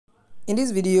In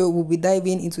this video, we'll be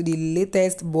diving into the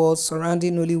latest buzz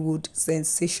surrounding Nollywood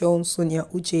sensation Sonia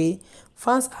Uche.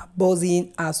 Fans are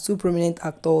buzzing as two prominent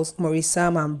actors, Maurice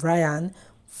and Bryan,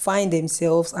 find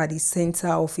themselves at the center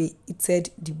of a heated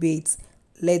debate.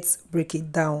 Let's break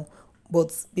it down.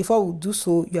 But before we do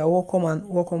so, you are welcome and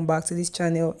welcome back to this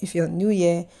channel. If you're new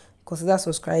here, consider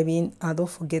subscribing and don't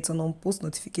forget to turn on post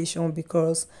notification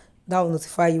because that will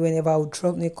notify you whenever I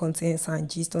drop new contents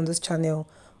and gist on this channel.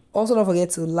 Also, don't forget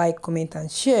to like, comment,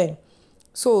 and share.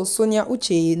 So, Sonia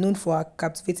Uche, known for her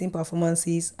captivating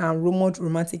performances and rumored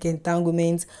romantic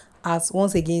entanglements, has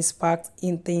once again sparked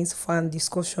intense fan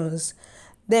discussions.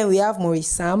 Then we have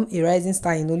Maurice, a rising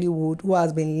star in Hollywood, who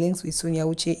has been linked with Sonia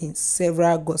Uche in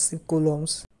several gossip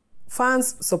columns.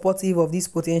 Fans supportive of this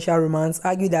potential romance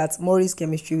argue that Maurice's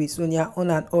chemistry with Sonia on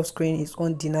and off screen is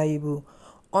undeniable.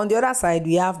 On the other side,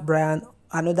 we have Bryan,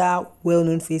 another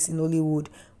well-known face in Hollywood.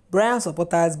 Bryan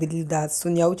supporters believe that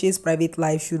Sonia Uche's private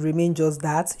life should remain just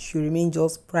that, should remain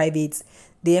just private.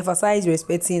 They emphasize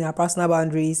respecting her personal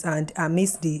boundaries and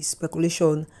amidst the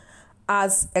speculation.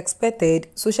 As expected,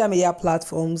 social media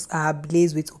platforms are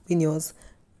ablaze with opinions.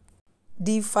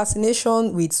 The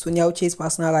fascination with Sonia Uche's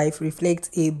personal life reflects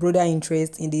a broader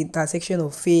interest in the intersection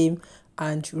of fame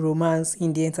and romance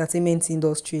in the entertainment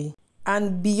industry.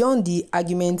 And beyond the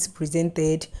arguments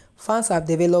presented, fans have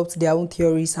developed their own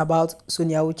theories about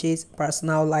Sonia Uche's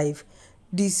personal life.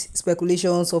 These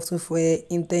speculations often fuel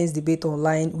intense debate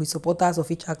online, with supporters of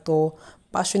each actor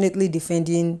passionately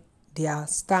defending their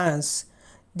stance.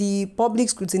 The public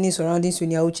scrutiny surrounding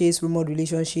Sonia Uche's rumored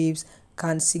relationships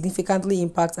can significantly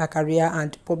impact her career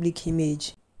and public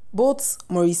image. Both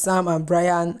Maurice and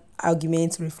Bryan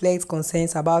arguments reflect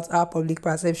concerns about how public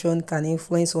perception can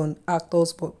influence on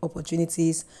actors'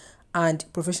 opportunities and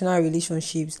professional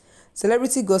relationships.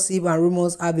 Celebrity gossip and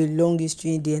rumors have a long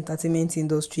history in the entertainment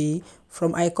industry.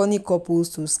 From iconic couples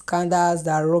to scandals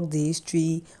that rock the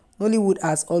history, Nollywood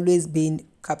has always been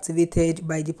captivated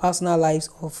by the personal lives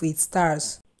of its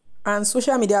stars. And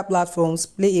social media platforms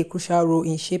play a crucial role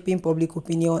in shaping public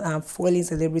opinion and fueling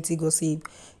celebrity gossip.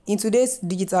 In today's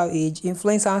digital age,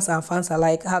 influencers and fans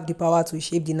alike have the power to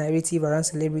shape the narrative around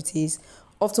celebrities,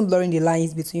 often blurring the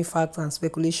lines between fact and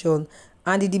speculation.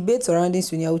 And the debate surrounding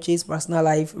Sonia Uche's personal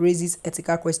life raises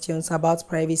ethical questions about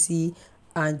privacy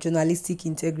and journalistic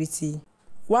integrity.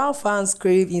 While fans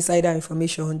crave insider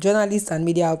information, journalists and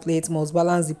media outlets must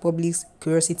balance the public's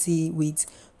curiosity with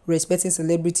respecting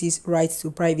celebrities' rights to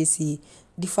privacy.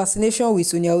 The fascination with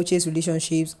Sonia Uche's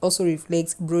relationships also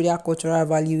reflects broader cultural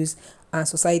values and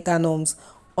societal norms.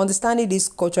 Understanding these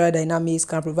cultural dynamics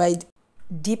can provide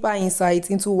deeper insight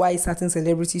into why certain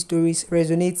celebrity stories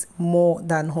resonate more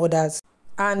than others.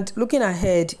 And looking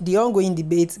ahead, the ongoing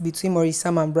debate between Maurice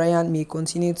and Bryan may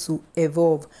continue to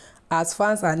evolve as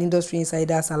fans and industry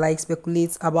insiders alike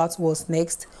speculate about what's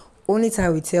next. Only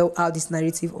time will tell how this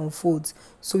narrative unfolds.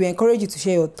 So we encourage you to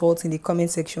share your thoughts in the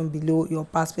comment section below. Your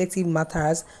perspective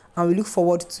matters and we look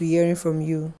forward to hearing from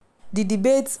you. The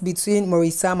debate between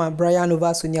Maurice and Bryan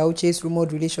over Sonia Uche's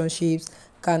rumored relationships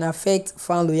can affect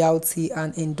fan loyalty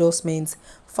and endorsement.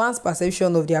 Fans'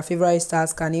 perception of their favorite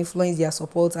stars can influence their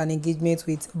support and engagement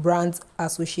with brands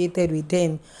associated with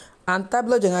them. And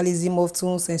tabloid journalism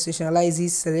often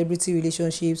sensationalizes celebrity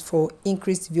relationships for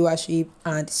increased viewership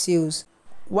and sales.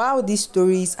 While these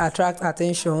stories attract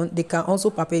attention, they can also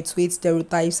perpetuate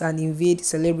stereotypes and invade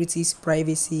celebrities'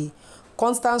 privacy.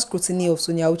 Constant scrutiny of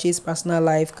Sonia Uche's personal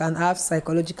life can have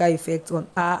psychological effects on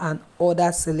her and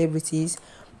other celebrities.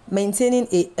 Maintaining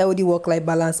a healthy work-life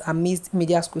balance amidst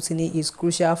media scrutiny is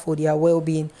crucial for their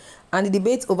well-being. And the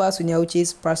debate over Sonia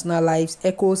Uche's personal lives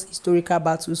echoes historical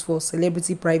battles for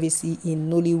celebrity privacy in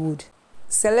Nollywood.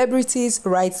 Celebrities'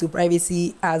 right to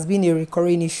privacy has been a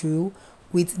recurring issue,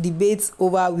 with debates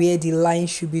over where the line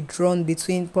should be drawn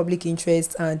between public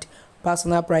interest and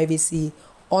personal privacy.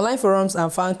 Online forums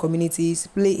and fan communities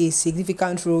play a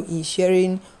significant role in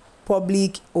sharing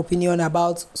public opinion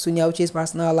about Sonia Uche's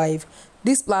personal life.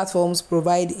 These platforms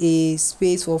provide a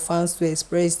space for fans to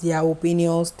express their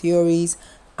opinions, theories,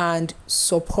 and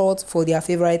support for their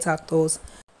favorite actors.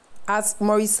 As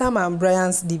Maurice and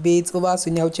Bryan's debate over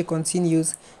Sonia Uche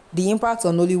continues, the impact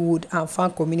on Nollywood and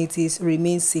fan communities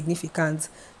remains significant.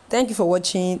 Thank you for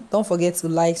watching. Don't forget to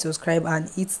like, subscribe, and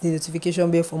hit the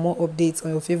notification bell for more updates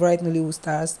on your favorite Nollywood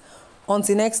stars.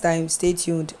 Until next time, stay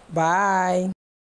tuned. Bye.